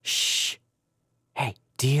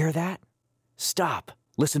Do you hear that? Stop.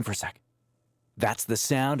 Listen for a sec. That's the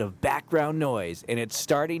sound of background noise, and it's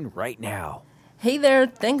starting right now. Hey there,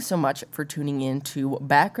 thanks so much for tuning in to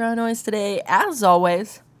Background Noise today. As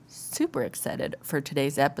always, super excited for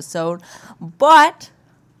today's episode, but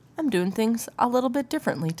I'm doing things a little bit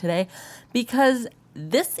differently today because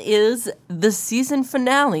this is the season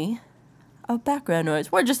finale of Background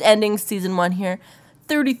Noise. We're just ending season 1 here,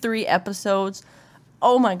 33 episodes.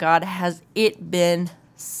 Oh my God, has it been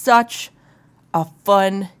such a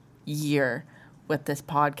fun year with this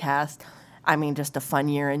podcast. I mean, just a fun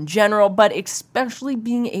year in general, but especially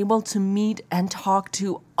being able to meet and talk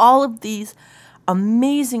to all of these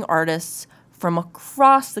amazing artists from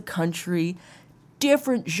across the country,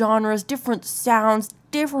 different genres, different sounds,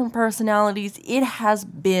 different personalities. It has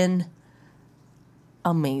been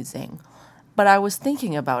amazing. But I was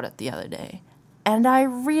thinking about it the other day, and I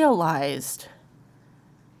realized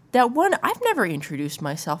that one, I've never introduced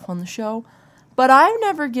myself on the show, but I've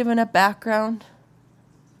never given a background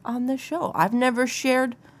on the show. I've never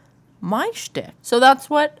shared my shtick. So that's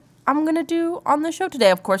what I'm going to do on the show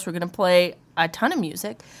today. Of course, we're going to play a ton of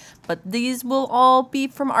music, but these will all be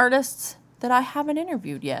from artists that I haven't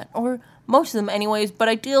interviewed yet, or most of them anyways, but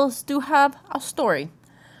I do have a story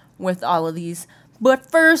with all of these.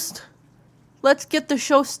 But first, let's get the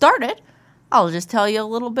show started. I'll just tell you a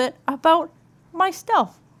little bit about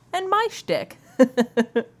myself and my shtick.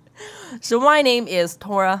 So my name is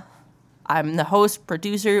Tora. I'm the host,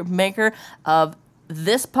 producer, maker of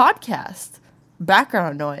this podcast,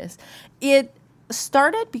 Background Noise. It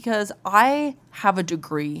started because I have a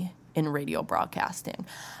degree in radio broadcasting.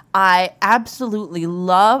 I absolutely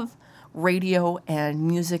love radio and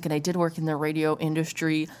music, and I did work in the radio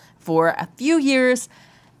industry for a few years,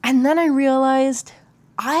 and then I realized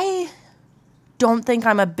I don't think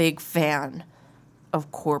I'm a big fan of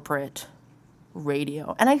corporate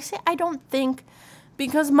radio. And I say I don't think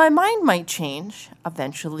because my mind might change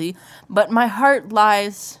eventually, but my heart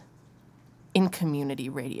lies in community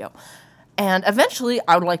radio. And eventually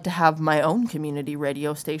I would like to have my own community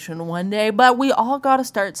radio station one day, but we all got to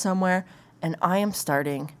start somewhere, and I am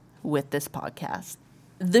starting with this podcast.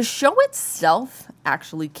 The show itself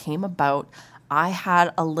actually came about. I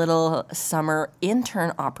had a little summer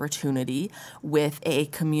intern opportunity with a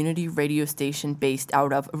community radio station based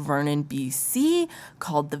out of Vernon, BC,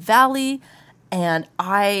 called The Valley, and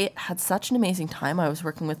I had such an amazing time. I was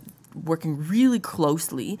working really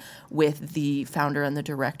closely with the founder and the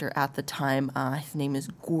director at the time. His name is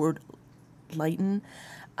Gord Lighton.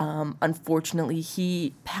 Unfortunately,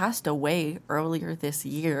 he passed away earlier this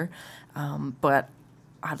year, but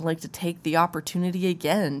I'd like to take the opportunity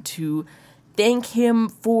again to thank him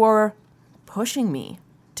for pushing me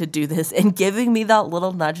to do this and giving me that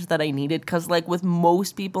little nudge that I needed. Because like with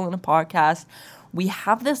most people in a podcast, we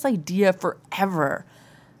have this idea forever.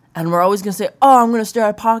 And we're always going to say, oh, I'm going to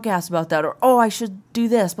start a podcast about that. Or, oh, I should do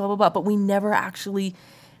this, blah, blah, blah. But we never actually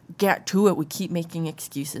get to it. We keep making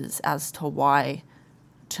excuses as to why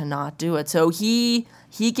to not do it. So he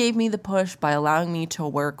gave me the push by allowing me to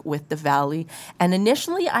work with The Valley. And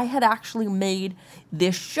initially, I had actually made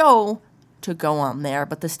this show to go on there,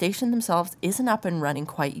 but the station themselves isn't up and running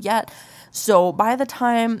quite yet. So by the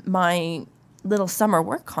time my little summer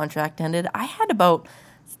work contract ended, I had about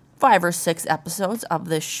 5 or 6 episodes of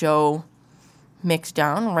this show mixed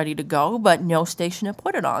down, ready to go, but no station had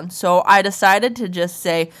put it on. So I decided to just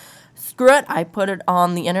say, screw it, I put it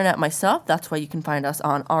on the internet myself. That's why you can find us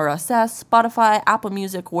on RSS, Spotify, Apple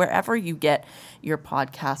Music, wherever you get your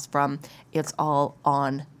podcasts from. It's all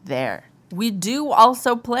on there. We do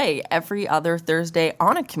also play every other Thursday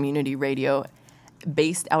on a community radio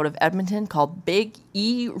based out of Edmonton called Big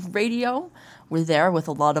E Radio. We're there with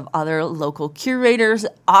a lot of other local curators,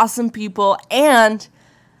 awesome people, and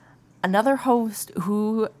another host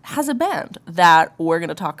who has a band that we're going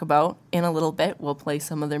to talk about in a little bit. We'll play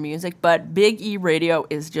some of their music, but Big E Radio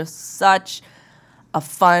is just such a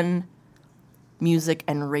fun music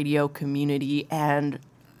and radio community, and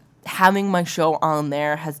having my show on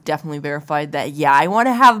there has definitely verified that, yeah, I want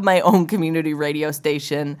to have my own community radio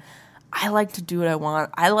station. I like to do what I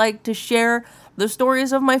want. I like to share the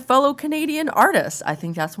stories of my fellow Canadian artists. I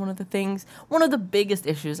think that's one of the biggest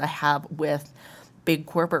issues I have with big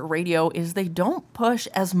corporate radio is they don't push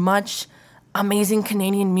as much amazing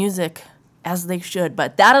Canadian music as they should.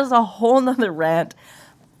 But that is a whole nother rant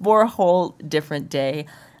for a whole different day.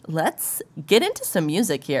 Let's get into some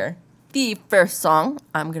music here. The first song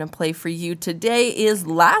I'm going to play for you today is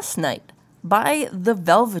Last Night by The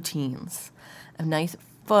Velveteens. A nice,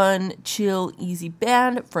 fun, chill, easy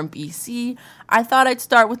band from BC. I thought I'd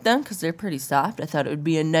start with them because they're pretty soft. I thought it would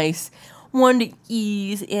be a nice one to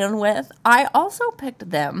ease in with. I also picked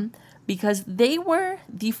them because they were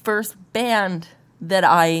the first band that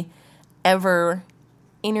I ever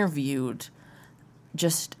interviewed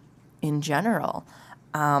just in general.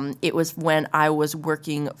 It was when I was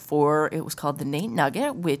working for, it was called the Nate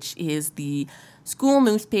Nugget, which is the school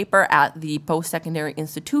newspaper at the post-secondary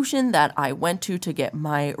institution that I went to get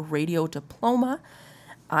my radio diploma.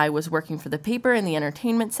 I was working for the paper in the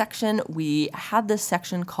entertainment section. We had this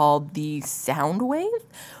section called the Soundwave,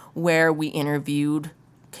 where we interviewed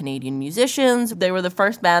Canadian musicians. They were the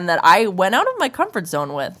first band that I went out of my comfort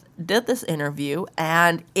zone with, did this interview,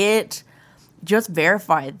 and it just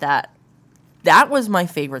verified that was my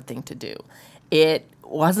favorite thing to do. It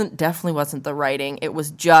definitely wasn't the writing. It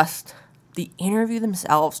was just the interview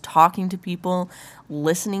themselves, talking to people,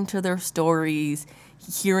 listening to their stories,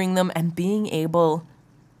 hearing them, and being able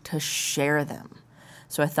to share them.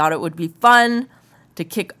 So I thought it would be fun to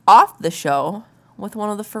kick off the show with one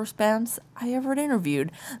of the first bands I ever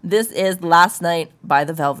interviewed. This is Last Night by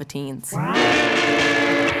the Velveteens.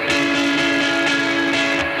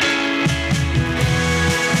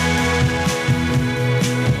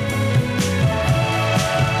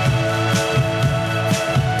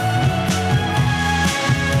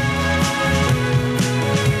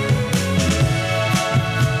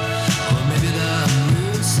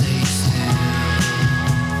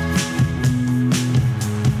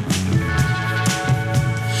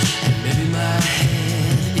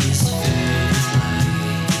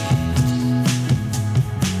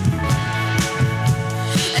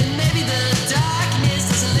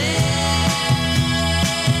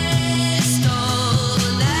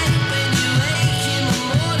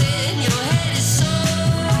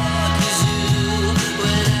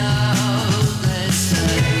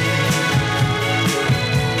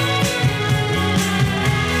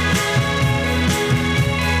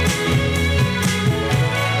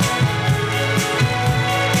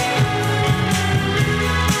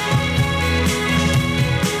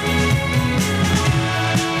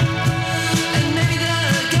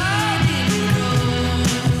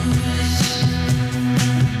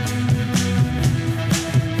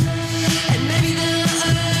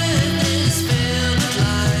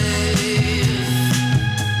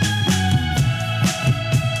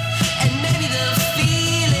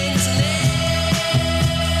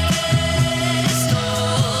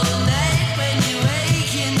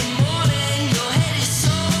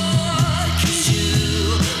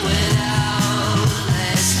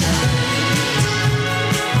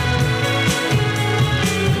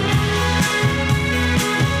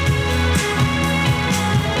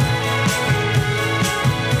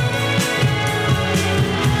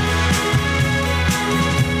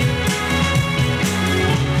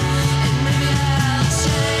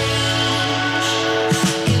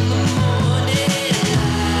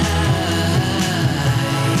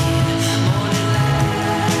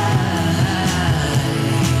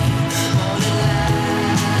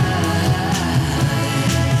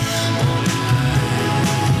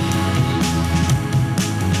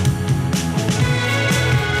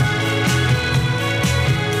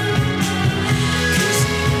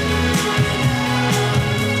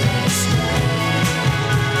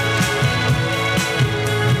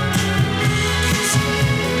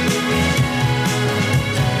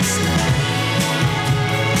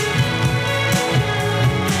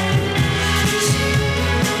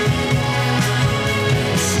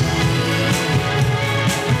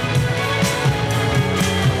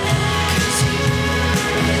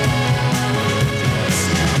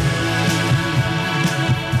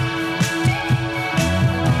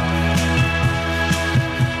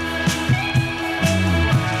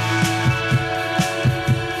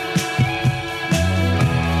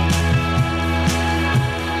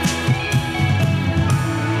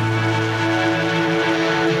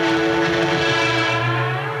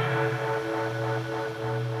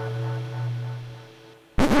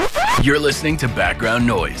 You're listening to Background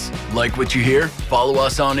Noise. Like what you hear? Follow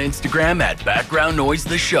us on Instagram at Background Noise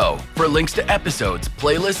The Show for links to episodes,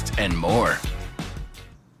 playlists, and more.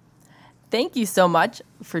 Thank you so much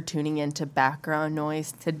for tuning in to Background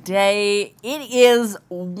Noise. Today, it is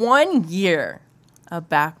 1 year of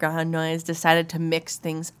Background Noise. Decided to mix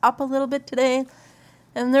things up a little bit today,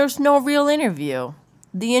 and there's no real interview.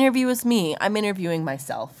 The interview is me. I'm interviewing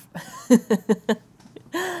myself.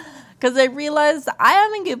 Because I realized I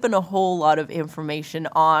haven't given a whole lot of information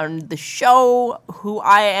on the show, who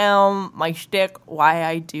I am, my shtick, why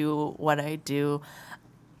I do what I do.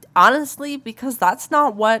 Honestly, because that's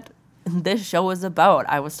not what this show is about.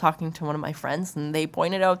 I was talking to one of my friends, and they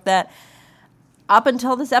pointed out that up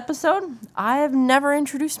until this episode, I have never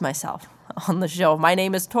introduced myself. on the show. My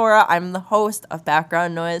name is Tora. I'm the host of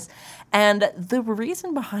Background Noise. And the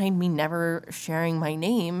reason behind me never sharing my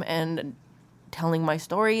name and telling my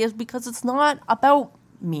story is because it's not about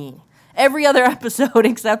me. Every other episode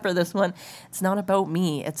except for this one, it's not about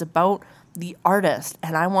me. It's about the artist.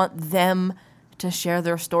 And I want them to share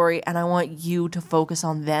their story. And I want you to focus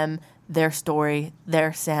on them, their story,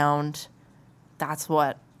 their sound. That's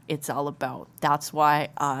what it's all about. That's why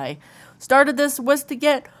I started this, was to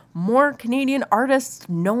get more Canadian artists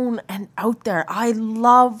known and out there. I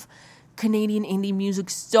love Canadian indie music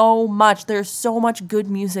so much. There's so much good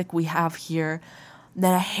music we have here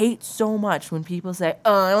that I hate so much when people say,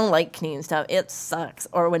 oh, I don't like Canadian stuff, it sucks.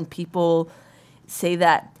 Or when people say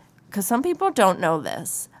that, because some people don't know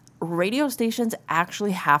this, radio stations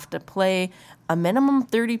actually have to play a minimum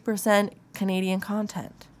 30% Canadian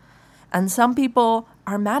content. And some people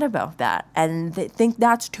are mad about that and they think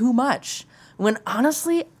that's too much. When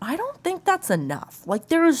honestly, I don't think that's enough. Like,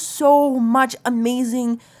 there is so much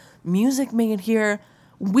amazing music made here.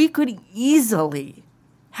 We could easily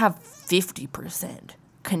have 50%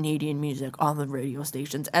 Canadian music on the radio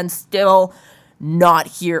stations and still not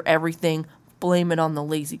hear everything. Blame it on the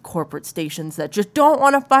lazy corporate stations that just don't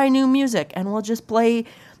want to find new music and will just play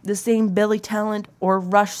the same Billy Talent or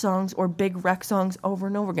Rush songs or Big Wreck songs over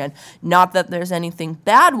and over again. Not that there's anything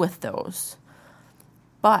bad with those,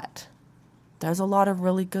 but there's a lot of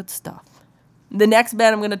really good stuff. The next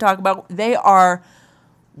band I'm going to talk about, they are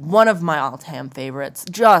one of my all-time favorites,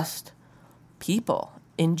 just people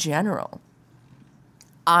in general.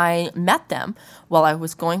 I met them while I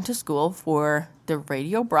was going to school for the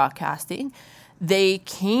radio broadcasting. They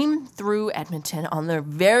came through Edmonton on their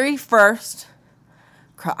very first,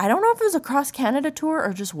 I don't know if it was a Cross Canada tour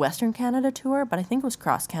or just Western Canada tour, but I think it was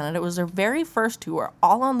Cross Canada. It was their very first tour,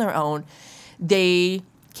 all on their own. They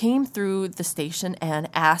came through the station and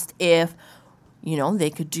asked if, they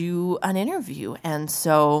could do an interview. And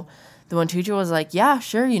so the one teacher was like, yeah,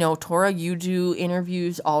 sure. Tora, you do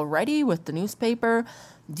interviews already with the newspaper.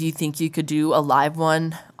 Do you think you could do a live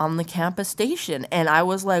one on the campus station? And I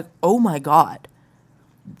was like, oh my God,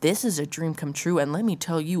 this is a dream come true. And let me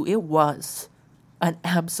tell you, it was an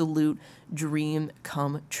absolute dream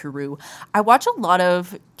come true. I watch a lot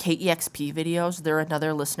of KEXP videos. They're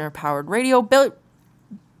another listener-powered radio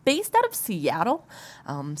based out of Seattle.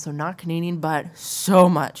 So not Canadian, but so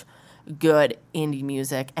much good indie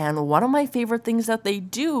music. And one of my favorite things that they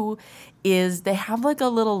do is they have like a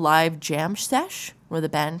little live jam sesh where the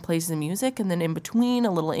band plays the music, and then in between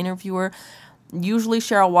a little interviewer, usually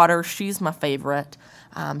Cheryl Waters. She's my favorite.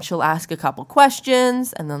 She'll ask a couple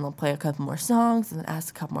questions, and then they'll play a couple more songs, and then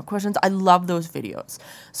ask a couple more questions. I love those videos.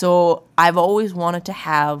 So I've always wanted to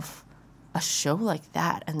have a show like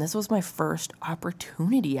that, and this was my first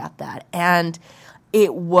opportunity at that, and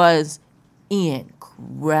it was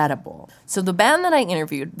incredible. So the band that I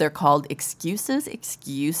interviewed, they're called Excuses,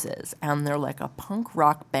 and they're like a punk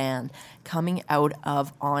rock band coming out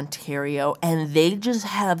of Ontario, and they just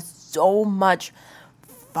have so much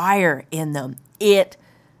fire in them.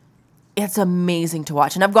 It's amazing to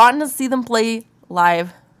watch, and I've gotten to see them play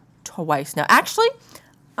live twice now. Actually,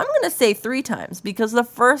 I'm going to say 3 times, because the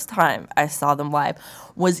first time I saw them live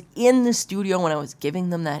was in the studio when I was giving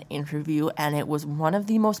them that interview, and it was one of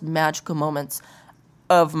the most magical moments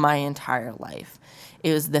of my entire life.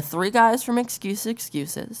 It was the 3 guys from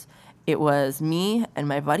Excuses. It was me and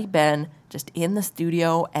my buddy Ben just in the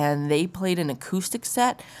studio, and they played an acoustic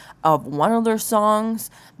set of one of their songs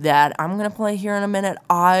that I'm going to play here in a minute.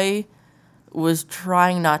 I was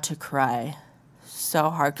trying not to cry so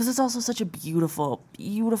hard, because it's also such a beautiful,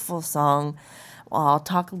 beautiful song. Well, I'll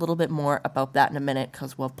talk a little bit more about that in a minute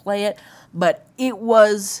because we'll play it, but it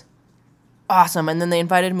was awesome. And then they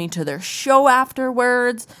invited me to their show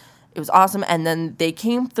afterwards. It was awesome. And then they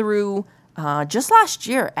came through just last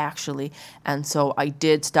year, actually, and so I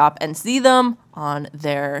did stop and see them on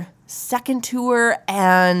their second tour,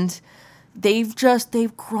 and they've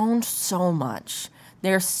grown so much.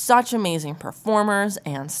 They're such amazing performers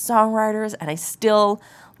and songwriters, and I still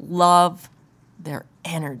love their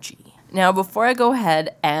energy. Now, before I go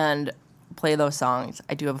ahead and play those songs,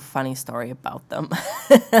 I do have a funny story about them.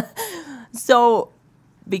 So,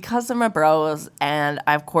 because they're my bros, and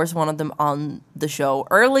I, of course, wanted them on the show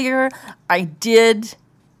earlier, I did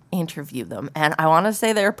interview them. And I want to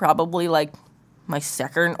say they're probably like my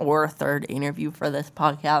second or third interview for this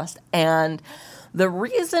podcast. And the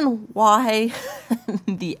reason why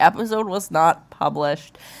the episode was not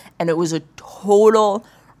published, and it was a total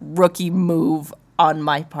rookie move on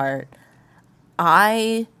my part,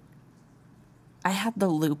 I had the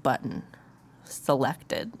loop button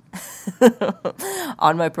selected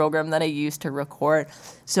on my program that I used to record.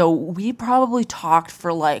 So we probably talked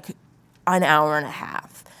for like an hour and a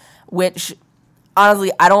half, which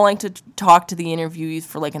honestly, I don't like to talk to the interviewees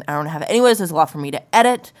for like an hour and a half. Anyways, there's a lot for me to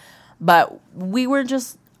edit, but we were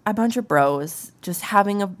just a bunch of bros just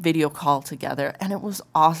having a video call together, and it was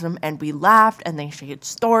awesome, and we laughed, and they shared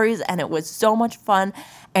stories, and it was so much fun.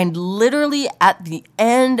 And literally at the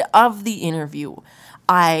end of the interview,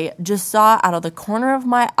 I just saw out of the corner of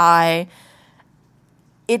my eye,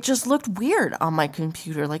 it just looked weird on my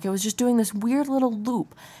computer, like it was just doing this weird little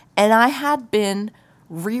loop, and I had been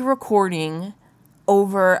re-recording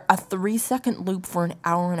over a 3-second loop for an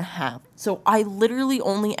hour and a half. So I literally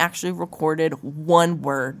only actually recorded one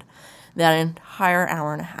word that entire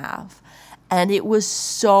hour and a half. And it was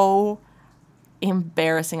so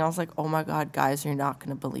embarrassing. I was like, oh my God, guys, you're not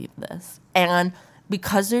going to believe this. And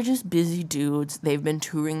because they're just busy dudes, they've been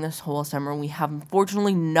touring this whole summer. We have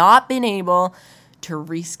unfortunately not been able to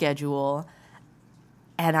reschedule.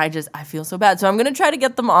 And I feel so bad. So I'm going to try to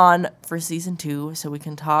get them on for season 2 so we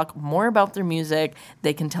can talk more about their music.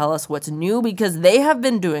 They can tell us what's new because they have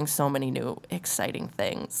been doing so many new exciting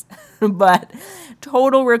things. But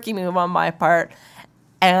total rookie move on my part.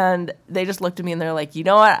 And they just looked at me and they're like, you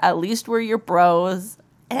know what? At least we're your bros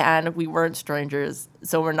and we weren't strangers.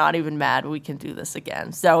 So we're not even mad. We can do this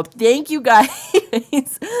again. So thank you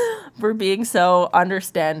guys for being so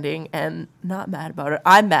understanding and not mad about it.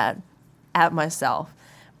 I'm mad at myself.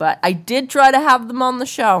 But I did try to have them on the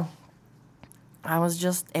show.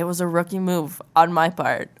 It was a rookie move on my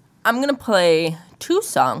part. I'm going to play 2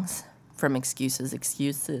 songs from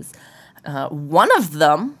Excuses. One of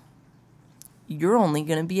them, you're only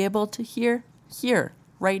going to be able to hear here,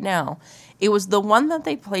 right now. It was the one that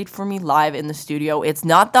they played for me live in the studio. It's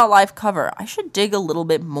not that live cover. I should dig a little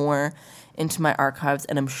bit more into my archives,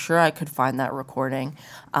 and I'm sure I could find that recording.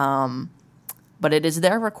 But it is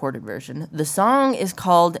their recorded version. The song is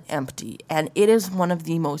called Empty, and it is one of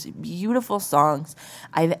the most beautiful songs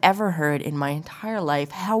I've ever heard in my entire life.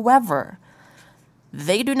 However,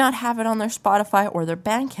 they do not have it on their Spotify or their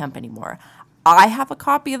Bandcamp anymore. I have a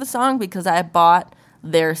copy of the song because I bought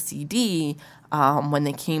their CD when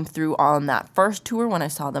they came through on that first tour when I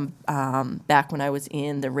saw them back when I was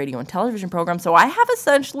in the radio and television program. So I have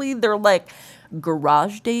essentially their like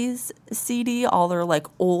Garage Days CD, all their like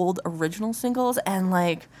old original singles, and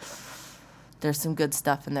like there's some good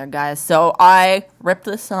stuff in there, guys. So I ripped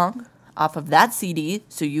this song off of that CD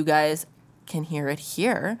so you guys can hear it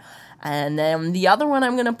here. And then the other one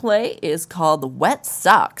I'm going to play is called Wet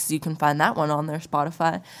Socks. You can find that one on their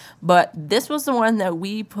Spotify. But this was the one that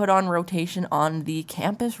we put on rotation on the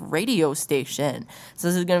campus radio station. So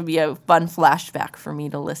this is going to be a fun flashback for me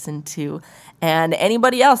to listen to. And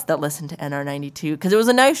anybody else that listened to NR92. Because it was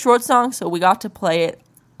a nice short song, so we got to play it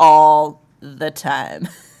all the time.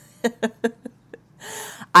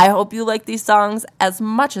 I hope you like these songs as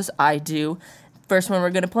much as I do. First one we're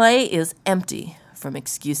going to play is Empty from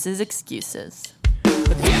Excuses. This is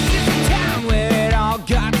the town where it all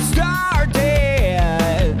got started,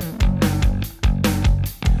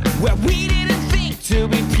 where we didn't think to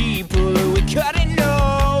be people who we couldn't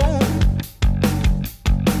know.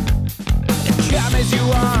 Come as you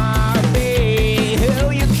are, be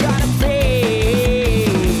who you gotta be.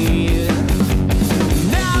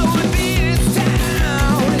 Now this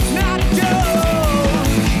town is not a joke.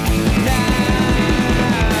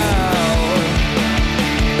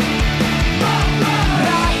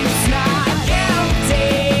 Life's not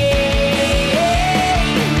empty.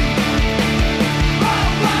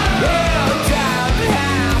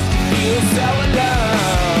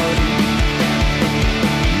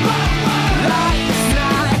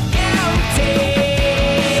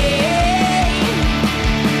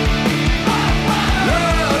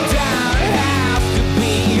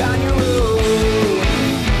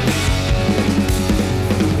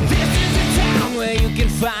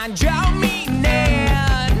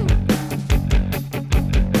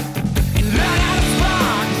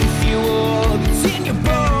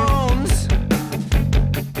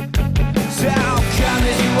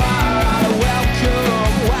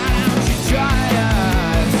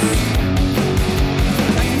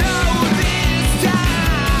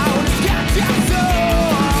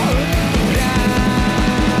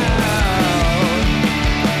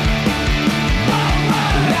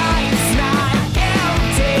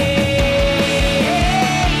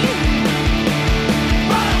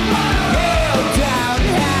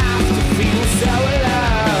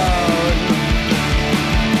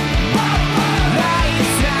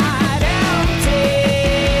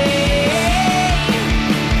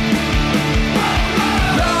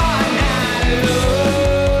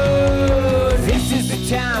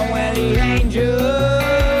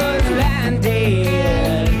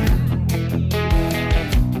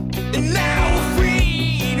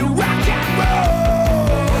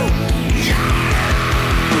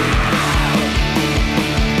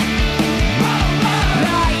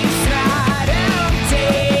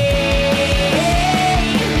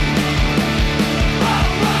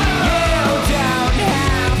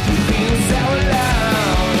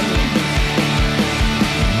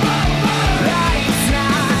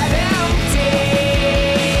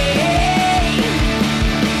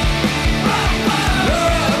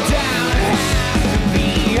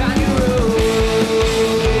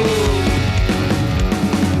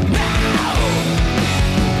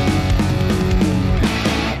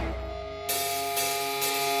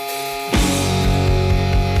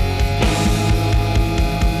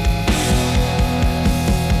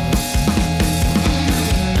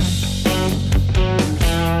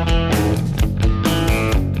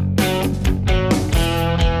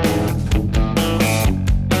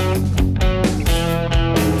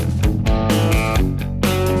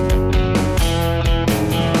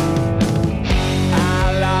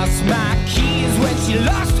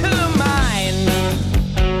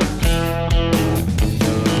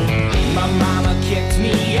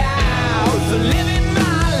 for living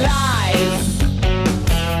my life.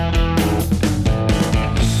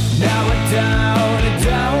 Now I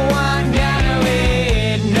don't want none of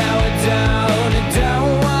it. Now I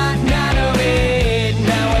don't want none of it.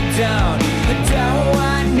 Now I don't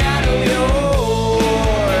want none of your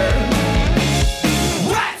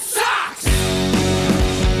Red Sox.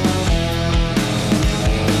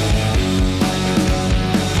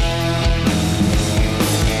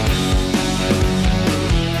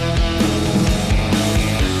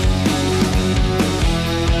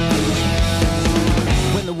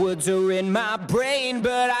 When the woods are in my brain,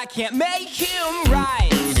 but I can't make him right.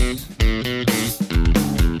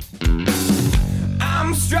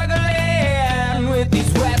 I'm struggling with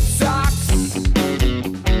these Red Sox.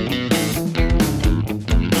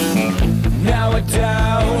 Now I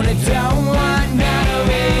don't want none of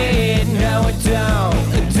it. No, I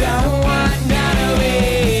don't want none of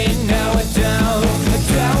it. No, I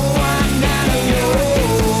don't want none of your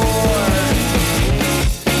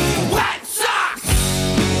Red Sox.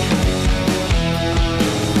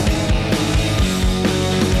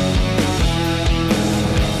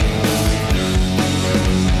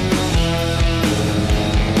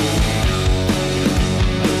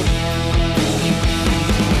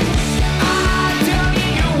 I don't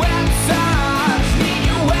need your Red Sox, need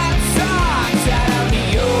your Red Sox. I don't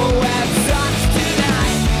need your Red Sox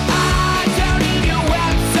tonight. I don't need your Red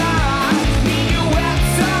Sox, need your Red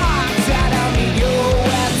Sox. I don't need your Red Sox. I don't need your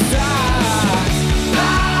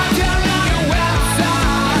Red Sox, need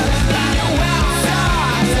your Red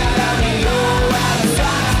Sox. I don't need your Red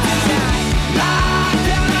Sox tonight. I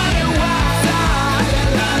don't need your Red Sox,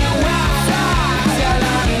 need your Red Sox. I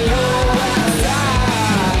don't need your Red Sox.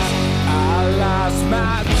 I lost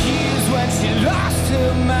my keys when she lost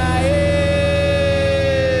her mind.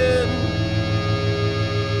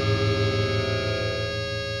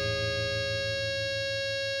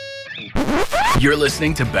 You're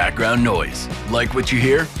listening to Background Noise. Like what you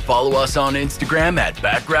hear? Follow us on Instagram at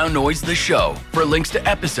Background Noise The Show for links to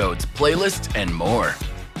episodes, playlists, and more.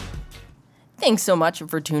 Thanks so much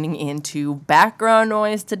for tuning in to Background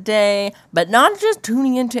Noise today, but not just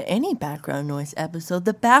tuning into any Background Noise episode,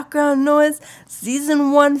 the Background Noise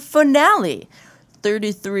Season 1 finale.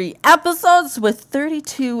 33 episodes with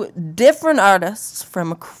 32 different artists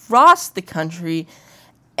from across the country,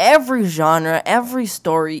 every genre, every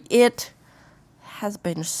story. It has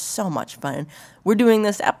been so much fun. We're doing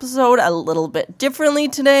this episode a little bit differently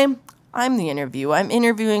today. I'm the interview. I'm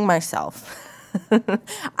interviewing myself.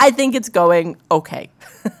 I think it's going okay.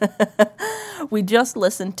 We just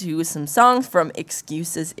listened to some songs from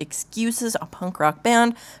Excuses, a punk rock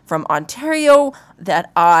band from Ontario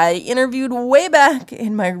that I interviewed way back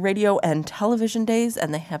in my radio and television days,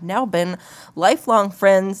 and they have now been lifelong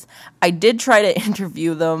friends. I did try to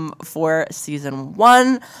interview them for season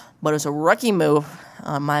 1, but it was a rookie move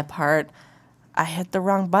on my part. I hit the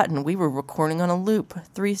wrong button. We were recording on a loop,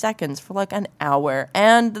 3 seconds for like an hour,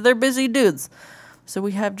 and they're busy dudes. So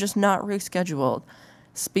we have just not rescheduled.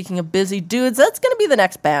 Speaking of busy dudes, that's going to be the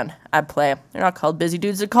next band I play. They're not called Busy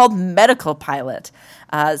Dudes, they're called Medical Pilot.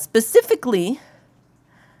 Specifically,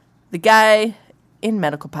 the guy in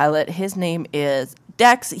Medical Pilot, his name is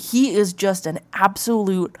Dex. He is just an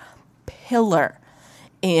absolute pillar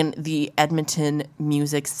in the Edmonton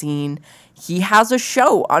music scene. He has a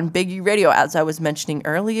show on Big E Radio, as I was mentioning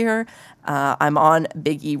earlier. I'm on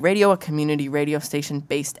Big E Radio, a community radio station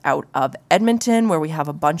based out of Edmonton, where we have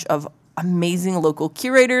a bunch of amazing local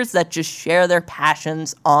curators that just share their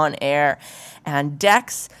passions on air. And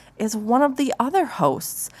Dex is one of the other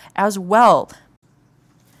hosts as well.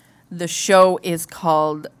 The show is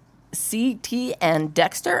called CT and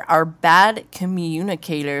Dexter Are Bad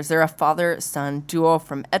Communicators. They're a father-son duo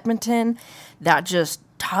from Edmonton that just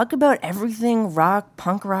talk about everything rock,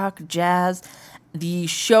 punk rock, jazz. The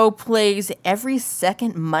show plays every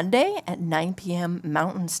second Monday at 9 p.m.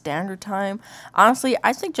 Mountain Standard Time. Honestly,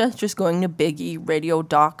 I suggest just going to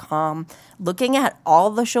bigeeradio.com, looking at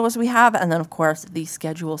all the shows we have, and then, of course, the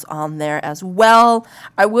schedules on there as well.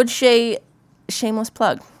 I would say shameless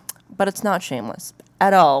plug, but it's not shameless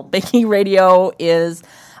at all. Big E Radio is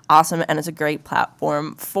awesome, and it's a great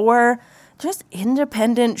platform for just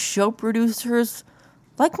independent show producers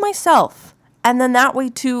like myself. And then that way,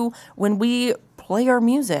 too, when we play our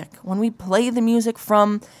music, when we play the music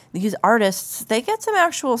from these artists, they get some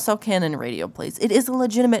actual SoCanon radio plays. It is a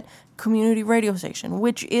legitimate community radio station,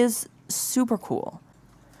 which is super cool.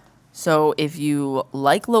 So if you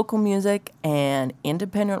like local music and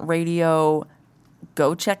independent radio,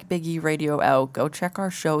 go check Big E Radio out. Go check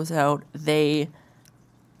our shows out. They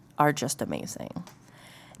are just amazing.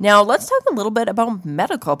 Now, let's talk a little bit about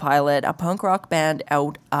Medical Pilot, a punk rock band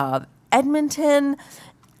out of Edmonton.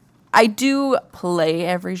 I do play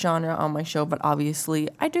every genre on my show, but obviously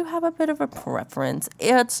I do have a bit of a preference.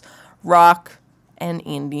 It's rock and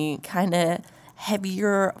indie, kind of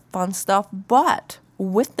heavier, fun stuff. But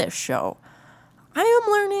with this show, I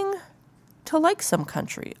am learning to like some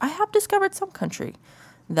country. I have discovered some country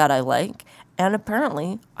that I like. And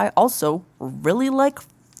apparently, I also really like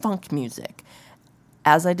funk music,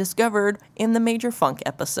 as I discovered in the Major Funk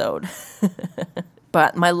episode.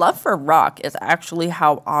 But my love for rock is actually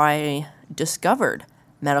how I discovered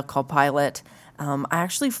Medical Pilot. I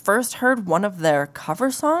actually first heard one of their cover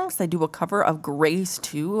songs. They do a cover of Grace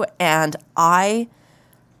 2, and I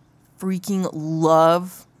freaking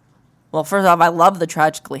love... Well, first off, I love the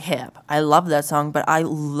Tragically Hip. I love that song, but I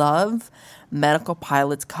love Medical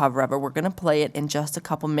Pilot's cover of it. We're going to play it in just a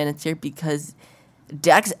couple minutes here because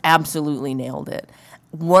Dex absolutely nailed it.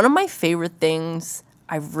 One of my favorite things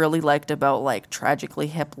I really liked about like Tragically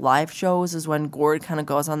Hip live shows is when Gord kind of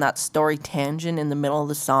goes on that story tangent in the middle of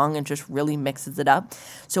the song and just really mixes it up.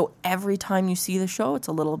 So every time you see the show, it's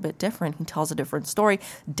a little bit different. He tells a different story.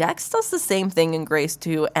 Dex does the same thing in Grace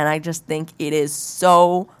 2, and I just think it is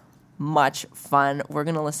so much fun. We're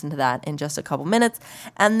going to listen to that in just a couple minutes.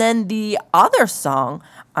 And then the other song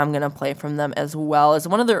I'm going to play from them as well is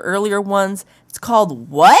one of their earlier ones. It's called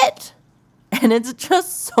What? And it's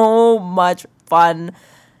just so much fun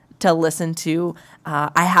to listen to.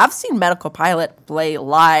 I have seen Medical Pilot play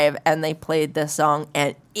live, and they played this song,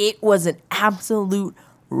 and it was an absolute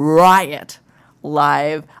riot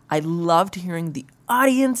live. I loved hearing the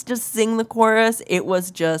audience just sing the chorus. It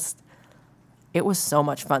was so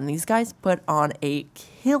much fun. These guys put on a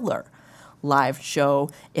killer live show.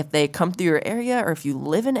 If they come through your area or if you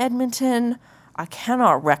live in Edmonton, I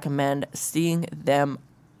cannot recommend seeing them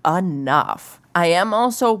enough. I am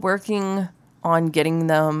also working on getting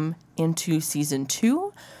them into season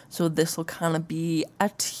 2, so this will kind of be a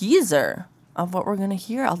teaser of what we're going to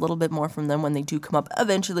hear a little bit more from them when they do come up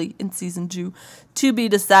eventually in season 2, to be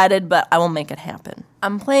decided, but I will make it happen.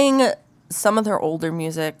 I'm playing some of their older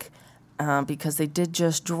music because they did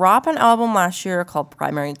just drop an album last year called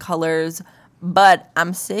Primary Colors, but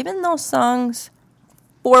I'm saving those songs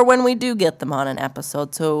for when we do get them on an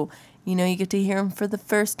episode, so you get to hear them for the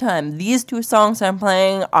first time. These 2 songs I'm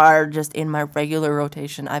playing are just in my regular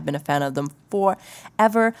rotation. I've been a fan of them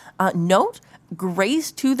forever. Note,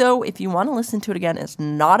 Grace 2, though, if you want to listen to it again, is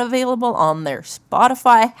not available on their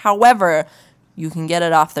Spotify. However, you can get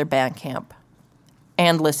it off their Bandcamp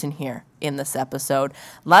and listen here in this episode.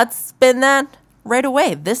 Let's spin that right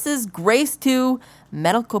away. This is Grace 2,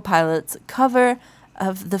 Medical Pilot's cover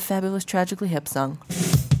of the fabulous Tragically Hip song.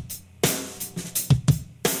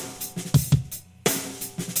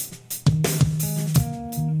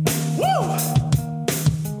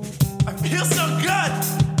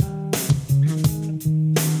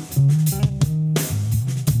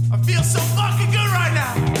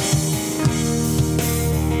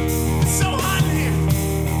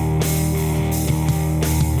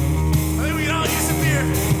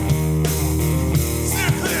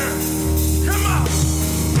 Come on!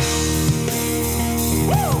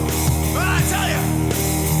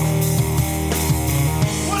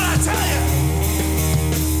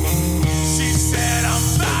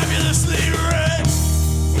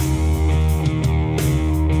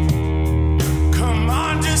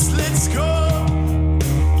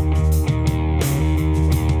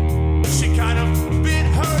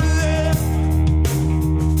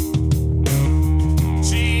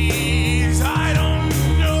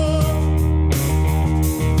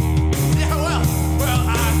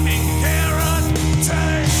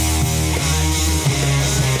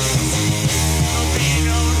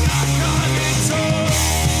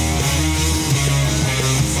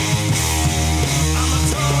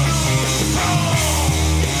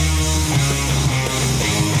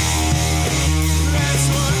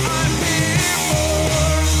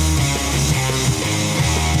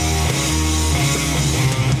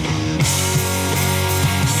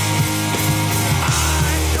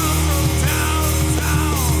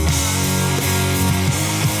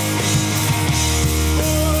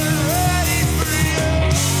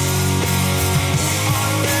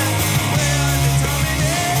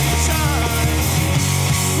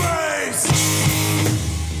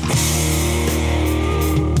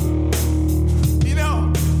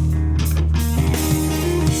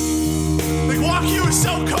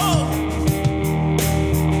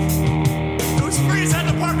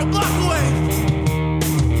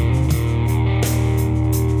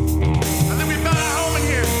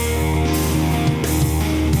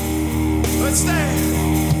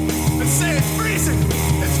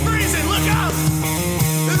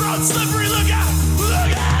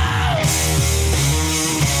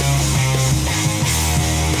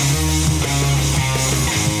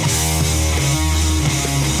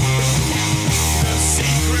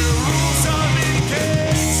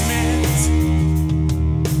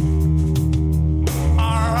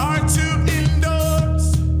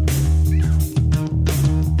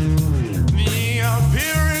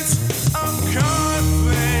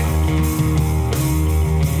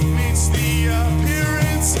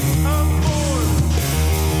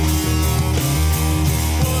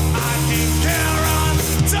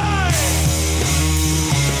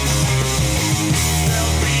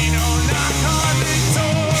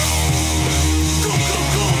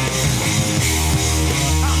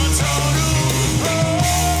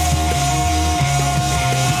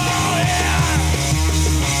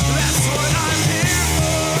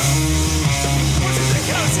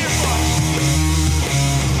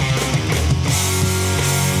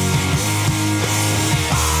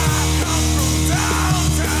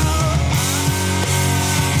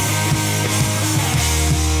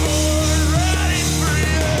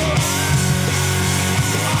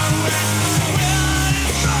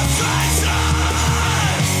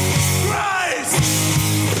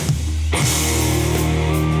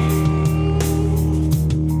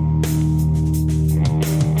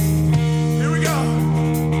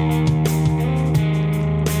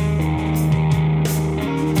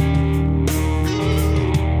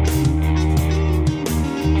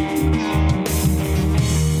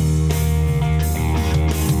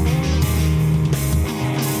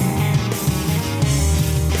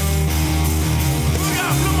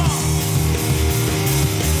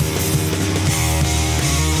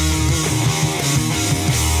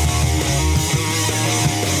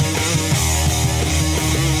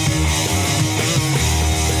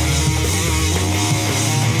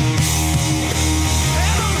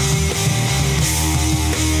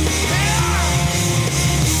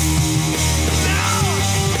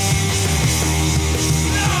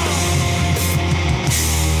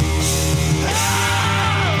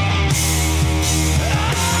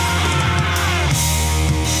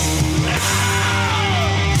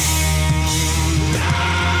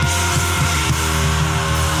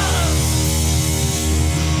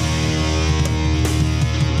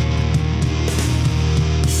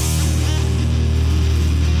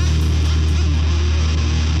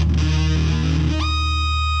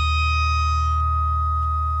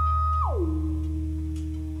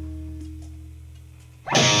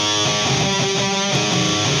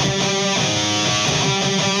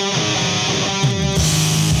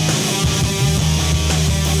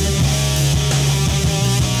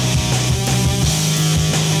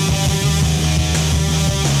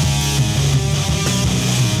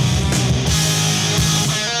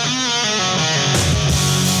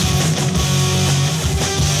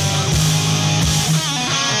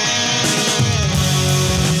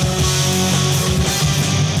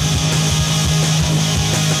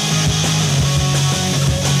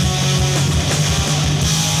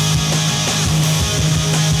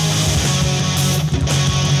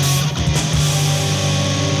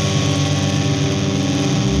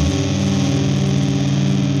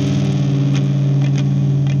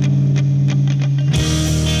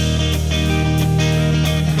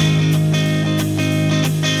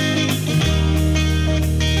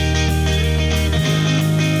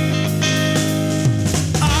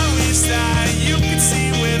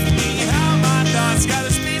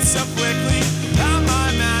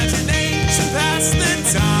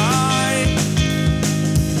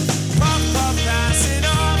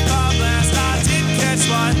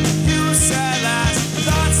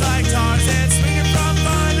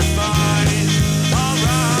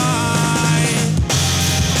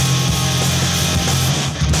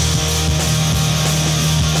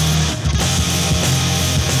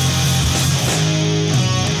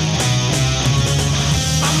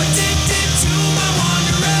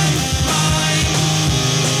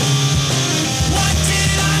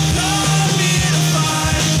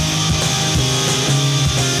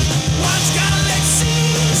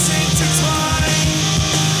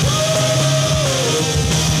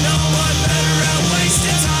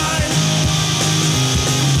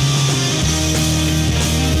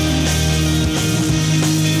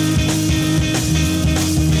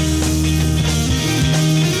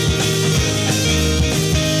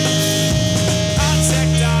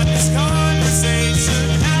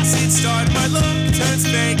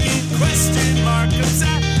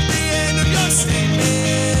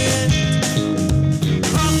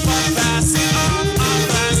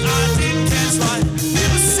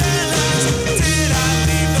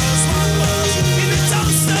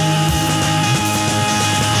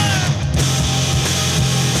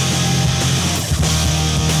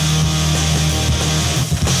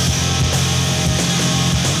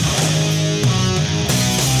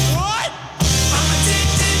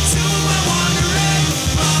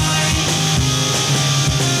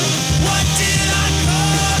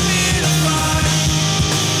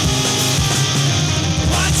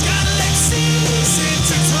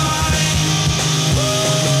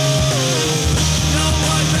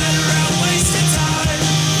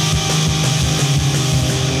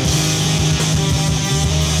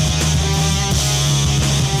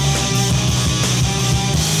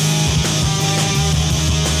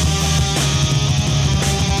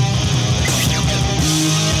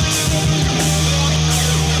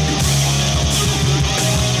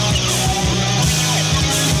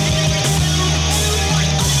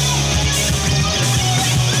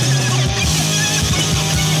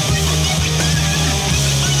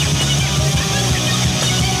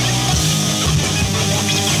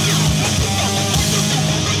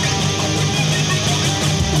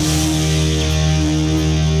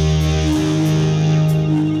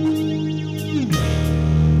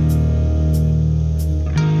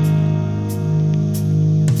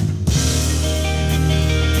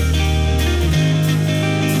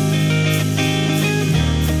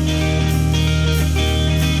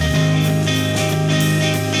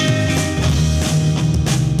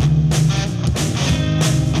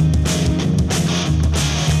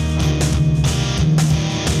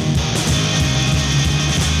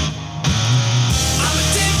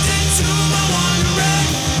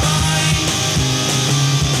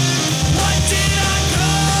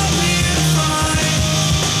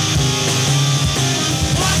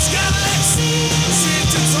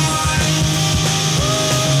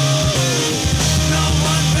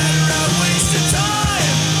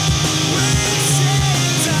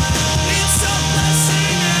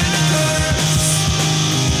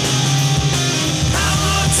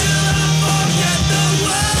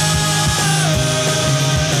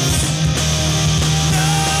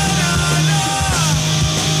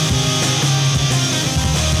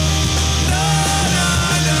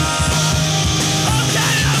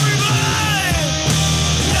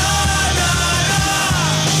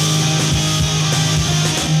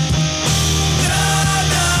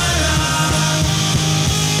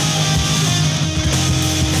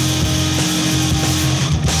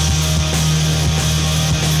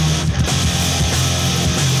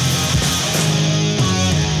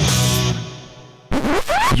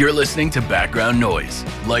 You're listening to Background Noise.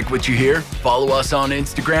 Like what you hear? Follow us on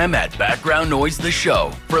Instagram at Background Noise The Show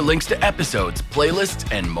for links to episodes,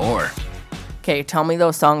 playlists, and more. Okay, tell me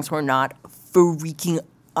those songs were not freaking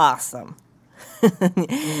awesome.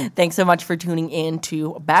 Thanks so much for tuning in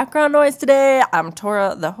to Background Noise today. I'm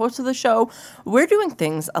Tora, the host of the show. We're doing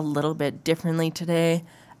things a little bit differently today.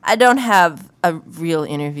 I don't have a real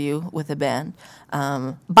interview with a band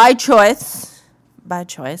by choice,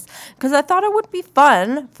 because I thought it would be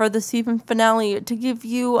fun for the season finale to give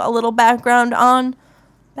you a little background on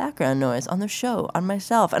Background Noise, on the show, on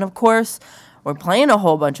myself. And of course, we're playing a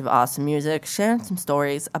whole bunch of awesome music, sharing some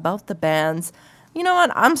stories about the bands. You know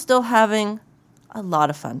what? I'm still having a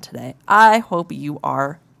lot of fun today. I hope you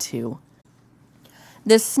are too.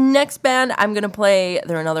 This next band I'm going to play,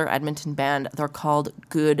 they're another Edmonton band. They're called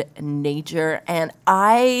Good Nature, and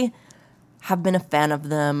I have been a fan of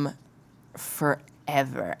them forever.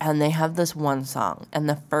 And they have this one song, and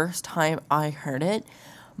the first time I heard it,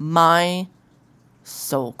 my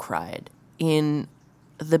soul cried in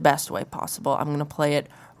the best way possible. I'm going to play it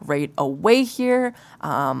right away here.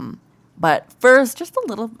 But first, just a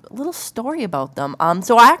little story about them.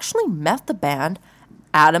 So I actually met the band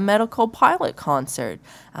at a Medical Pilot concert.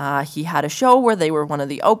 He had a show where they were one of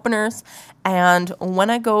the openers. And when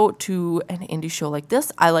I go to an indie show like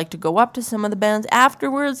this, I like to go up to some of the bands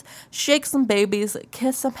afterwards, shake some babies,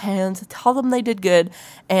 kiss some hands, tell them they did good,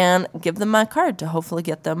 and give them my card to hopefully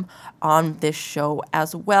get them on this show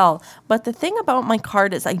as well. But the thing about my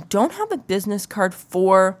card is I don't have a business card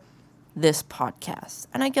for this podcast,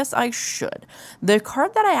 and I guess I should. The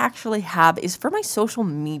card that I actually have is for my social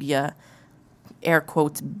media, air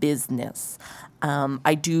quotes, business.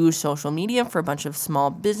 I do social media for a bunch of small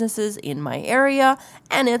businesses in my area,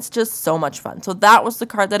 and it's just so much fun. So that was the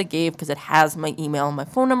card that I gave because it has my email and my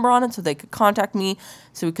phone number on it, so they could contact me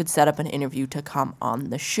so we could set up an interview to come on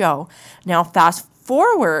the show. Now, fast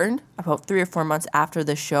forward about 3 or 4 months after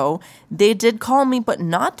the show, they did call me, but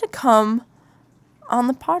not to come on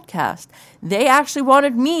the podcast. They actually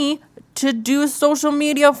wanted me to do social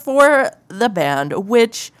media for the band,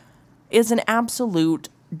 which is an absolute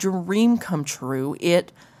dream come true.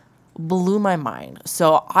 It blew my mind.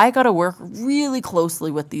 So I got to work really closely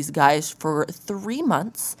with these guys for 3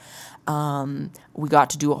 months. We got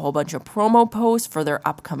to do a whole bunch of promo posts for their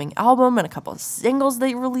upcoming album and a couple of singles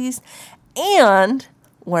they released. And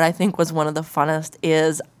what I think was one of the funnest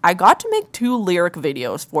is I got to make 2 lyric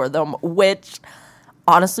videos for them, which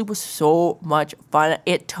honestly was so much fun.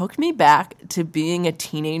 It took me back to being a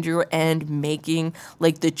teenager and making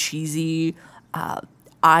like the cheesy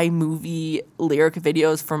iMovie lyric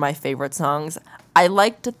videos for my favorite songs. I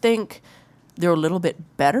like to think they're a little bit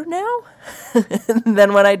better now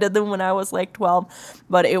than when I did them when I was like 12,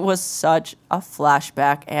 but it was such a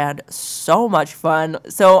flashback and so much fun.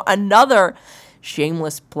 So another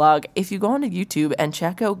shameless plug, if you go onto YouTube and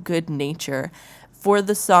check out Good Nature for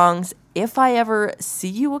the songs If I Ever See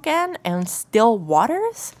You Again and Still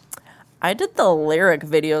Waters, I did the lyric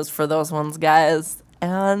videos for those ones, guys,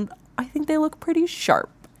 and I think they look pretty sharp.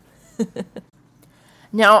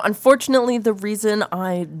 Now, unfortunately, the reason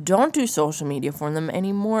I don't do social media for them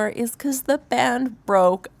anymore is because the band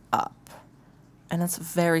broke up. And that's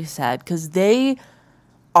very sad because they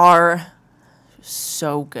are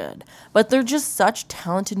so good. But they're just such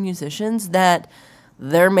talented musicians that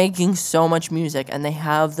they're making so much music and they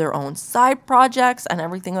have their own side projects and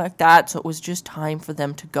everything like that. So it was just time for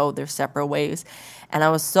them to go their separate ways. And I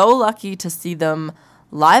was so lucky to see them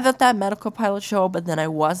live at that Medical Pilot show, but then I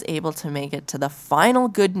was able to make it to the final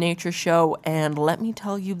Good Nature show. And let me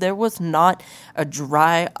tell you, there was not a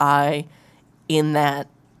dry eye in that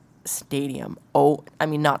stadium. Oh, I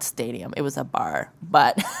mean, not stadium. It was a bar,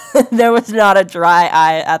 but there was not a dry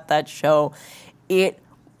eye at that show. It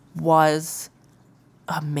was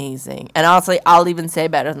amazing. And honestly, I'll even say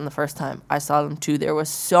better than the first time I saw them too. There was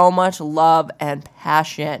so much love and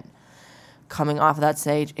passion coming off of that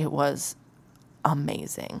stage. It was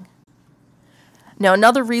amazing. Now,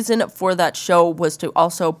 another reason for that show was to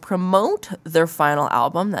also promote their final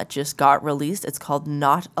album that just got released. It's called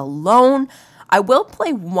Not Alone. I will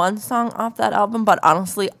play one song off that album, but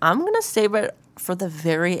honestly, I'm going to save it for the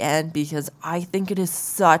very end because I think it is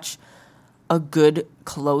such a good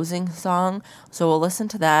closing song. So we'll listen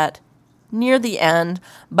to that near the end,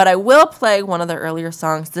 but I will play one of their earlier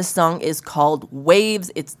songs. This song is called Waves.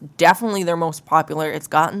 It's definitely their most popular. It's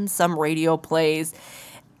gotten some radio plays.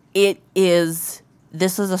 This is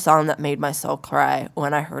a song that made my soul cry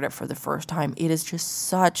when I heard it for the first time. It is just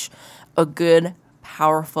such a good,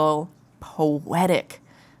 powerful, poetic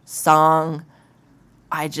song.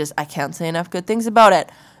 I can't say enough good things about it.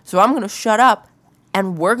 So I'm going to shut up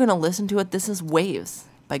And we're going to listen to it. This is Waves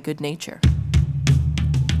by Good Nature.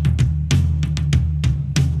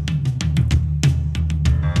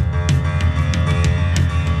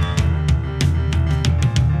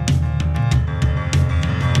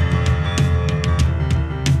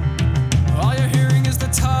 All you're hearing is the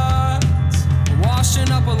tides washing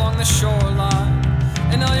up along the shoreline,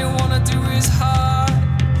 and all you wanna do is hide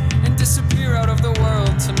and disappear out of the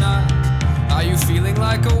world tonight. Are you feeling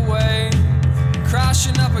like a wave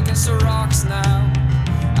crashing up against the rocks now?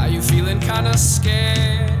 Are you feeling kinda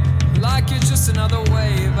scared, like you're just another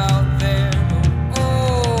wave out there?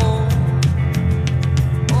 Oh,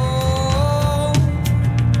 oh,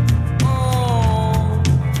 oh,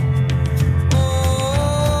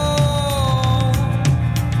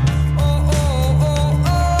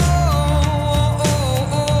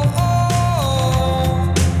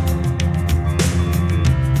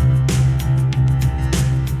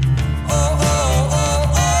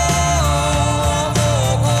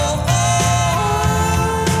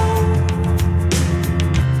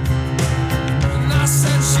 And I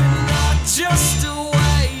said you're not just a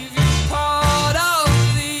wave, you're part of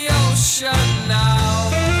the ocean now.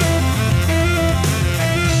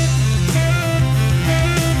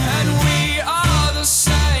 And we are the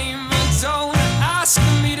same, but don't ask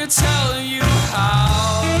me to tell you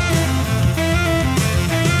how.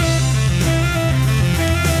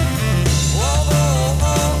 Oh, oh,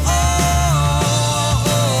 oh, oh,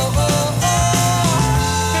 oh, oh, oh.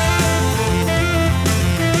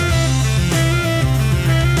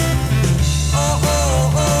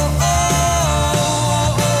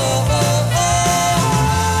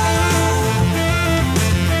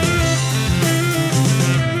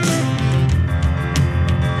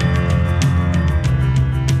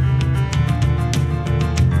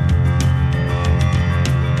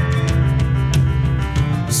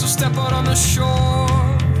 So step out on the shore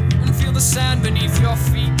and feel the sand beneath your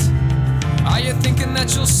feet. Are you thinking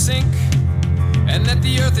that you'll sink and that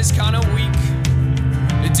the earth is kinda weak?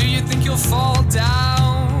 Do you think you'll fall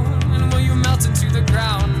down? And will you melt into the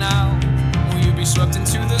ground now? Will you be swept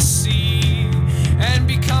into the sea and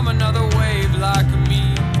become another wave like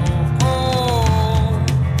me? Oh,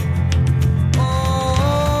 oh,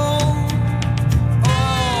 oh,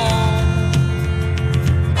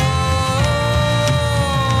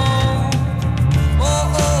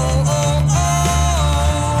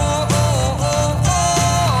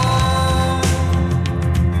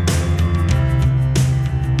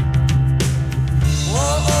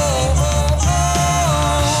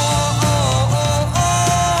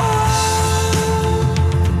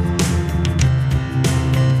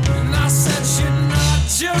 And I said you're not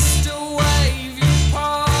just a wave, you're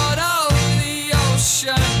part of the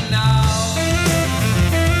ocean now.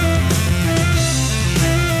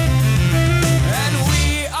 And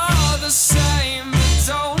we are the same, but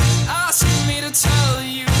don't ask me to tell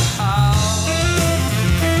you how.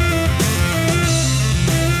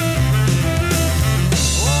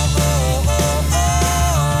 Oh, oh, oh, oh,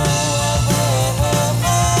 oh,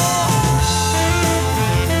 oh,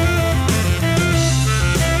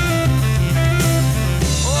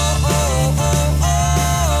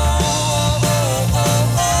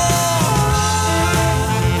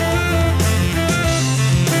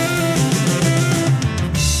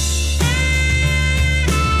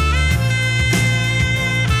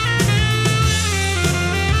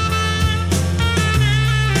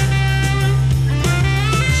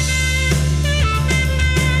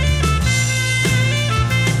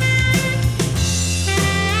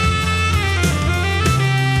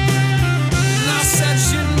 And I said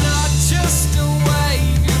you're not just a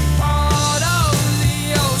wave, you're part of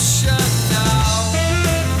the ocean now.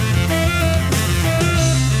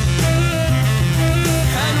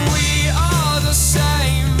 And we are the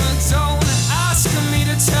same, but don't ask me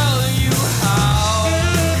to tell you how.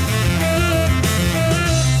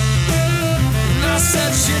 And I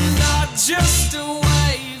said you're not just a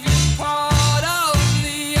wave, you're part of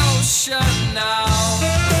the ocean now.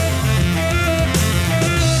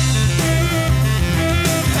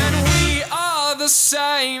 And we are the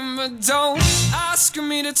same, but don't ask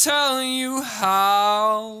me to tell you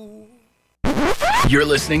how. You're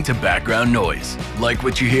listening to Background Noise. Like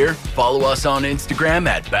what you hear? Follow us on Instagram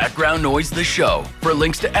at Background Noise The Show for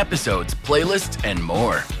links to episodes, playlists, and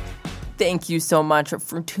more. Thank you so much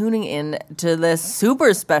for tuning in to this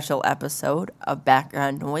super special episode of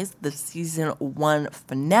Background Noise, the season 1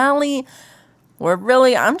 finale, where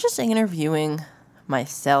really I'm just interviewing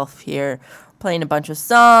myself here, playing a bunch of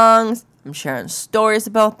songs, I'm sharing stories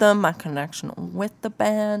about them, my connection with the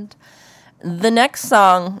band. The next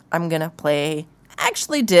song I'm gonna play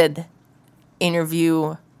actually did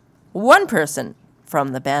interview one person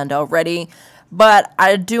from the band already, but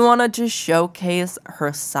I do want to just showcase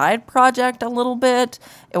her side project a little bit.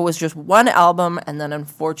 It was just one album, and then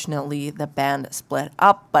unfortunately the band split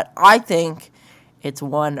up, but I think it's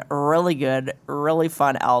one really good, really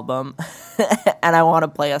fun album, and I want to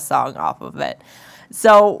play a song off of it.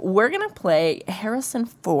 So we're going to play Harrison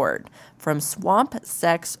Ford from Swamp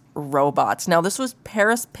Sex Robots. Now, this was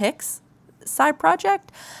Paris Pick's side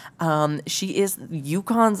project. She is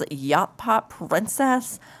Yukon's yacht pop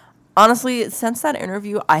princess. Honestly, since that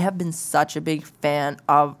interview, I have been such a big fan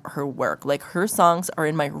of her work. Like, her songs are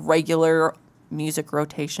in my regular music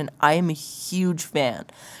rotation. I am a huge fan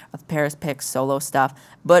of Paris Pick's solo stuff.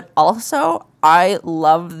 But also, I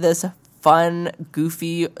love this fun,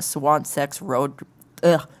 goofy Swamp Sex Robots.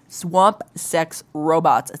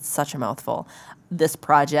 It's such a mouthful. This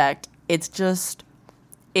project, it's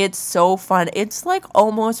so fun. It's like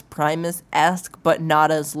almost Primus-esque, but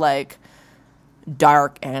not as like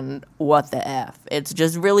dark and what the F. It's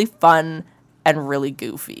just really fun and really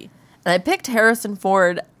goofy. And I picked Harrison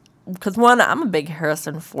Ford because, one, I'm a big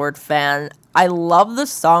Harrison Ford fan. I love the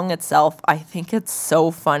song itself. I think it's so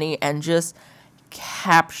funny and just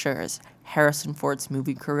captures Harrison Ford's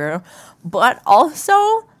movie career. But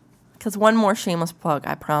also, because one more shameless plug,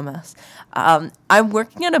 I promise. I'm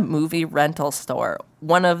working at a movie rental store.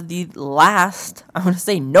 One of the last, I'm going to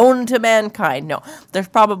say known to mankind. No, there's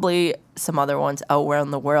probably some other ones out there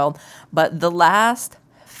in the world. But the last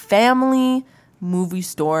family movie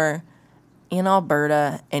store in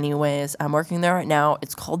Alberta anyways. I'm working there right now.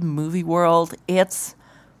 It's called Movie World. It's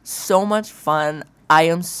so much fun. I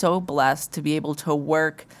am so blessed to be able to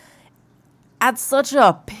work at such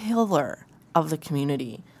a pillar of the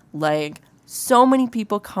community. Like, so many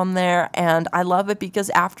people come there, and I love it because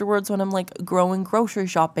afterwards when I'm like growing grocery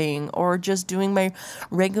shopping or just doing my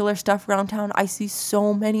regular stuff around town, I see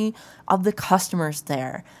so many of the customers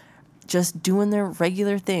there just doing their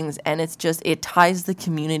regular things, and it ties the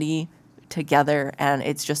community together, and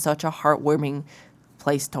it's just such a heartwarming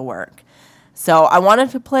place to work. So I wanted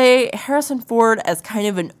to play Harrison Ford as kind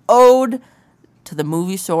of an ode to the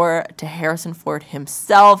movie store, to Harrison Ford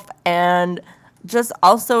himself, and just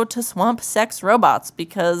also to Swamp Sex Robots,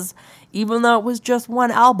 because even though it was just one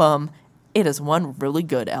album, it is one really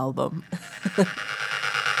good album.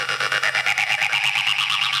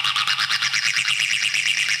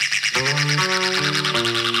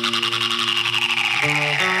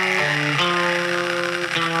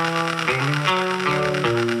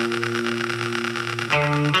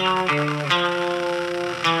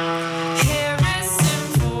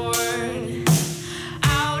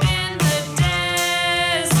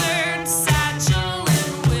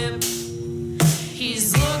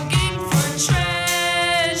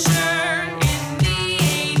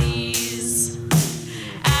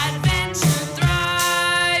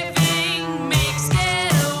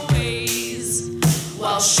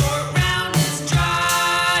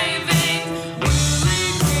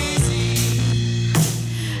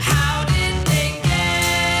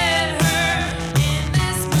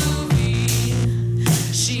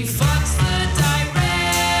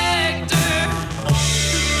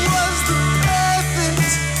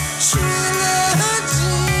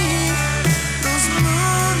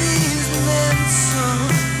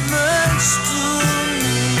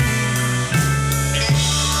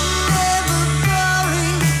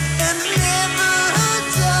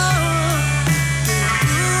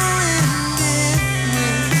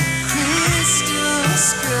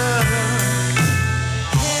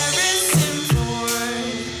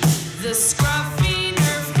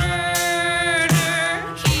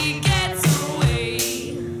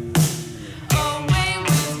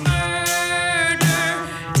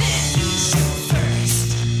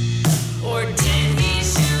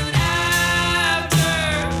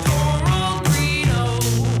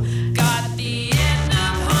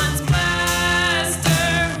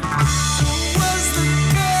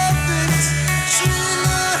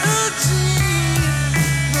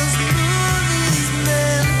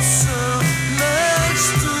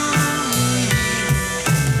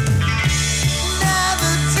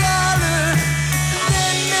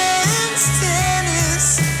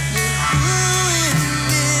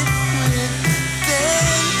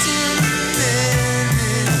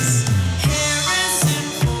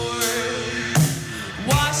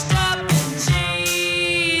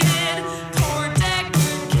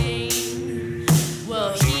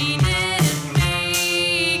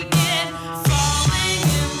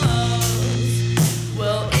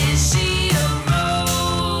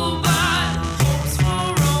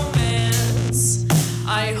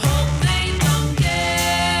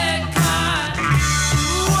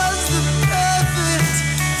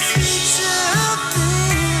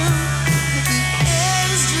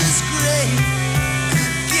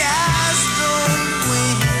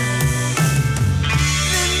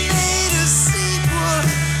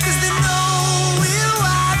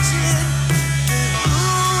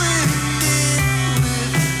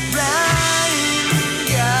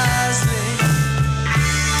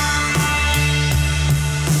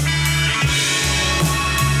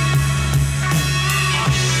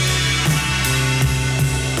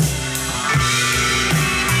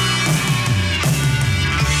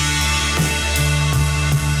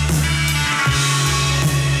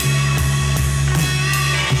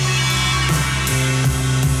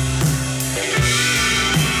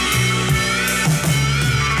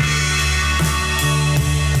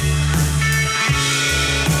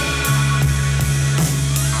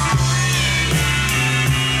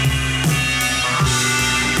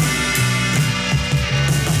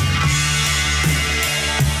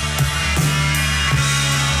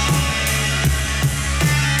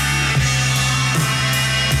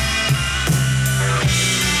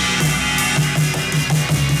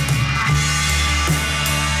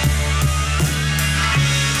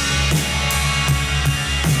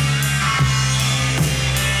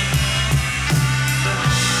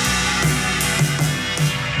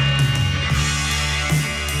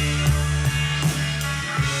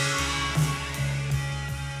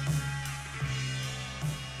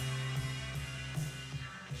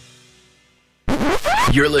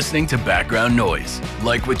 You're listening to Background Noise.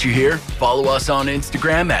 Like what you hear? Follow us on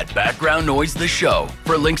Instagram at Background Noise The Show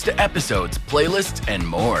for links to episodes, playlists, and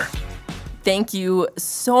more. Thank you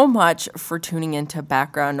so much for tuning into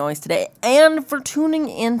Background Noise today and for tuning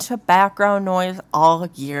into Background Noise all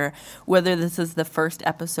year. Whether this is the first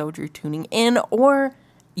episode you're tuning in or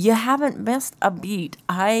you haven't missed a beat,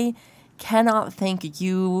 I cannot thank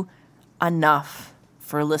you enough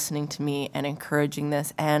for listening to me and encouraging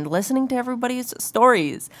this and listening to everybody's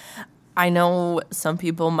stories. I know some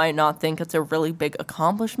people might not think it's a really big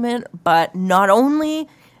accomplishment, but not only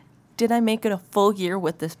did I make it a full year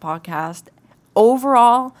with this podcast,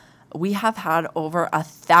 overall, we have had over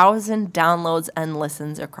 1,000 downloads and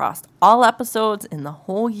listens across all episodes in the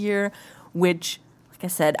whole year, which, like I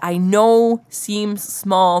said, I know seems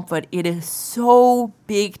small, but it is so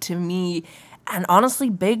big to me and honestly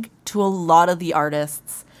big to a lot of the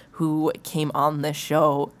artists who came on this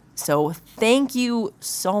show. So thank you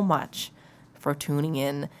so much for tuning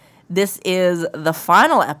in. This is the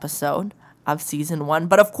final episode of season 1,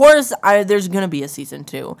 but of course there's gonna be a season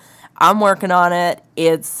 2. I'm working on it.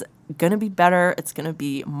 It's gonna be better. It's gonna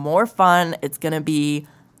be more fun. It's gonna be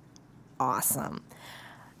awesome.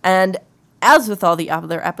 And as with all the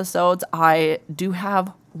other episodes, I do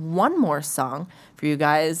have one more song for you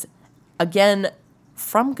guys, again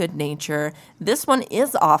from Good Nature. This one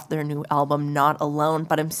is off their new album Not Alone,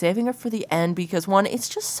 but I'm saving it for the end because one, it's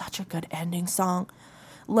just such a good ending song,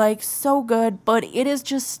 like so good, but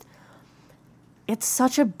it's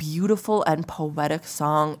such a beautiful and poetic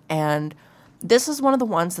song, and this is one of the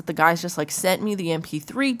ones that the guys just like sent me the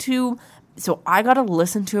MP3 to, so I got to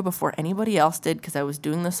listen to it before anybody else did because I was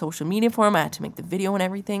doing the social media for them. I had to make the video and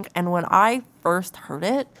everything, and when I first heard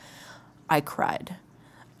it, I cried.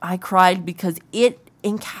 I cried because it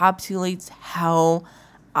encapsulates how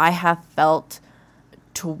I have felt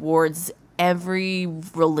towards every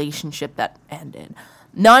relationship that ended.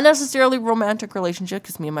 Not necessarily romantic relationship,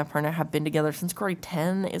 because me and my partner have been together since grade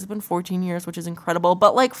 10. It's been 14 years, which is incredible.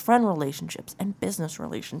 But like friend relationships and business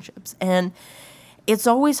relationships. And it's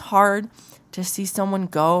always hard to see someone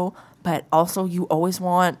go, but also you always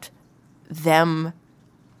want them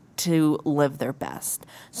to live their best.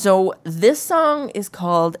 So this song is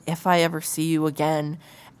called If I Ever See You Again.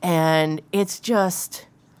 And it's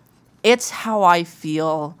how I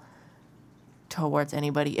feel towards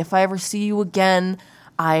anybody. If I ever see you again,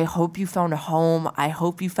 I hope you found a home. I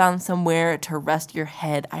hope you found somewhere to rest your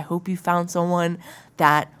head. I hope you found someone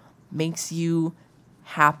that makes you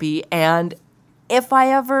happy. And if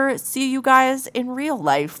I ever see you guys in real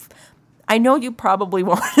life, I know you probably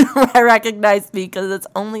won't recognize me because it's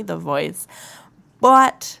only the voice.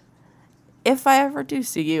 But if I ever do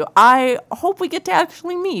see you, I hope we get to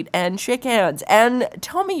actually meet and shake hands and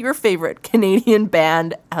tell me your favorite Canadian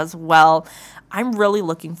band as well. I'm really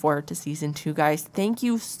looking forward to season 2, guys. Thank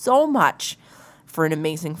you so much for an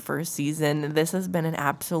amazing first season. This has been an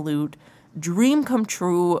absolute dream come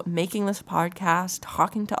true, making this podcast,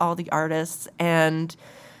 talking to all the artists, and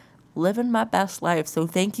living my best life. So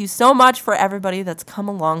thank you so much for everybody that's come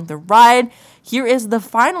along the ride. Here is the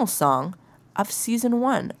final song of season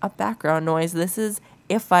 1 of Background Noise. This is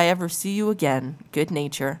If I Ever See You Again, Good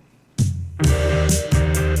Nature.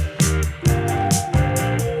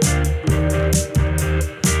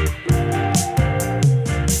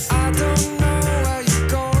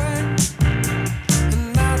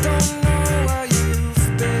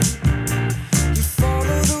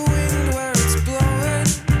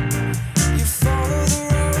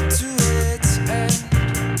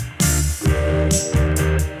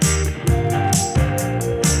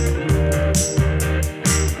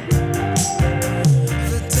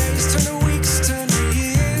 The day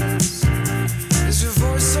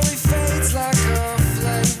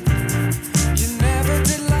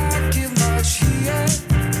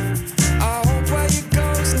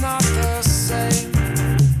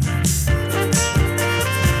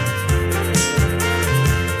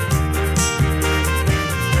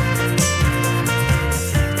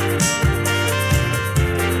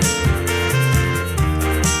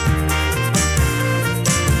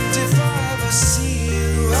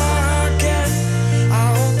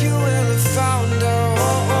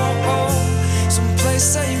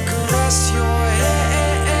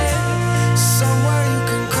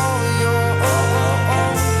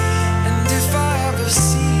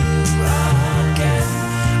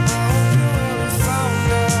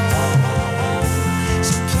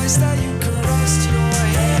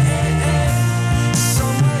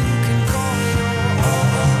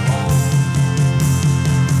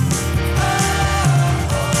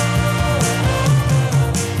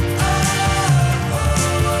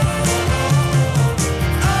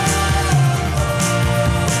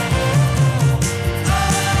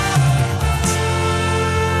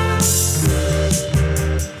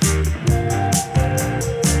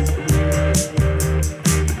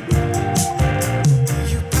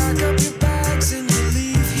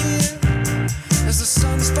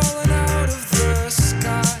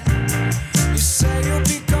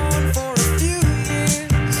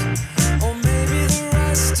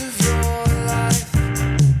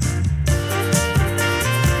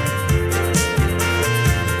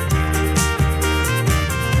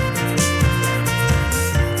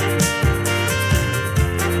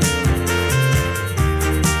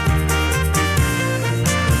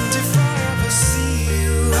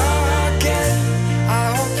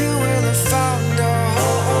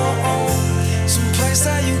place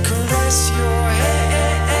that you can rest your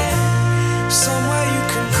head, somewhere you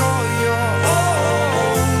can call your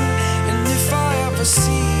own. And if I ever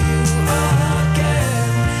see you again,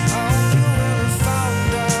 I hope you will have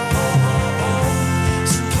found a home,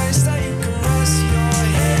 some place that you can rest your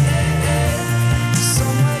head,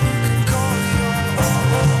 somewhere you can call your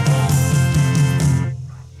own.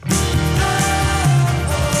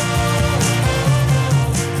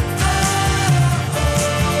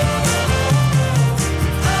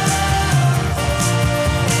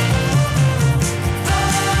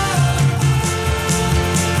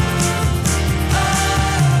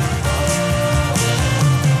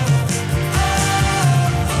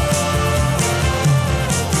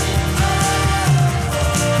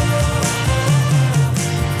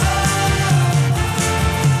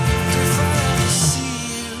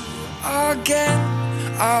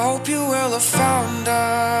 I hope you will have found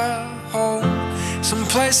a home, some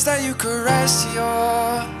place that you could rest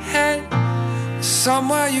your head,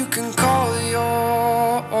 somewhere you can call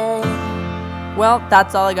your own. Well,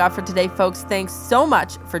 that's all I got for today, folks. Thanks so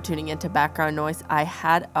much for tuning into Background Noise. I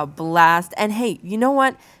had a blast. And hey, you know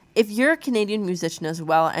what? If you're a Canadian musician as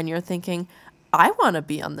well and you're thinking, I want to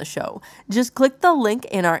be on the show, just click the link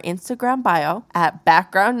in our Instagram bio at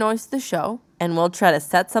Background Noise the Show and we'll try to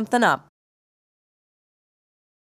set something up.